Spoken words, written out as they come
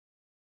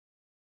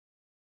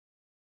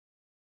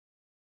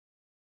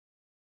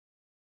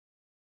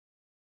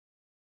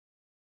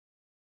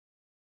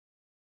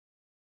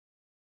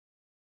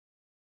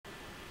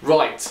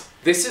Right,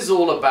 this is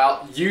all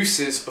about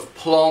uses of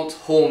plant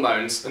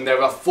hormones, and there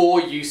are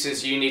 4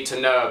 uses you need to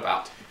know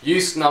about.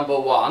 Use number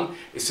 1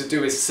 is to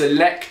do with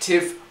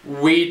selective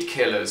weed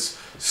killers.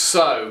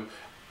 So,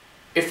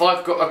 if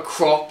I've got a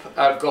crop,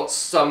 I've got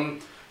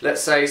some,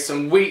 let's say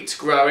some wheat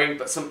growing,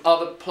 but some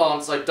other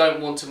plants I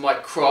don't want in my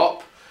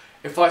crop,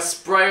 if I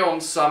spray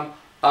on some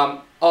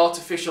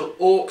artificial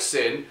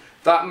auxin,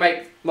 that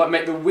might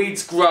make the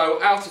weeds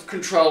grow out of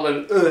control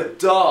and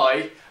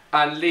die,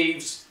 and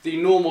leaves the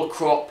normal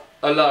crop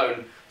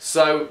alone.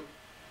 So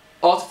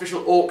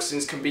artificial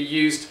auxins can be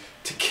used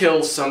to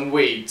kill some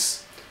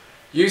weeds.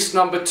 Use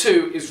number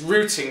 2 is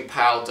rooting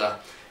powder.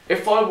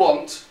 If I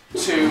want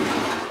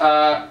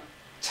to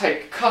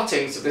take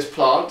cuttings of this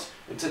plant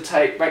and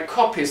to make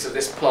copies of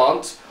this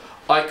plant,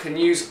 I can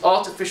use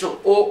artificial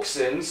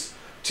auxins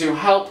to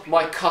help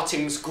my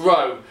cuttings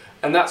grow,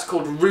 and that's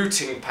called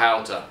rooting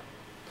powder.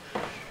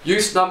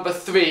 Use number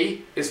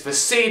 3 is for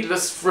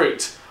seedless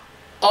fruit.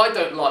 I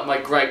don't like my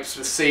grapes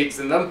with seeds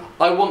in them.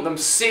 I want them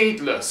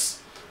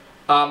seedless.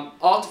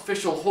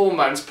 Artificial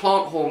hormones,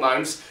 plant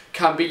hormones,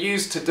 can be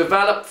used to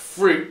develop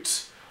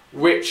fruit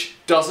which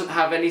doesn't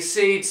have any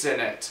seeds in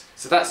it.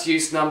 So that's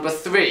use number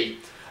 3.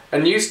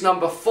 And use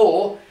number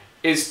 4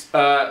 is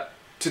to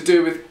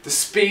do with the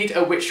speed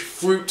at which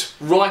fruit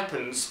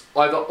ripens,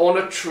 either on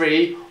a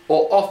tree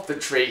or off the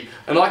tree.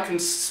 And I can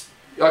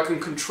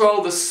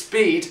control the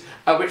speed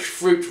at which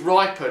fruit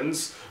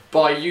ripens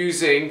by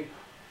using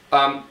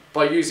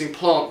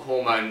plant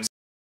hormones.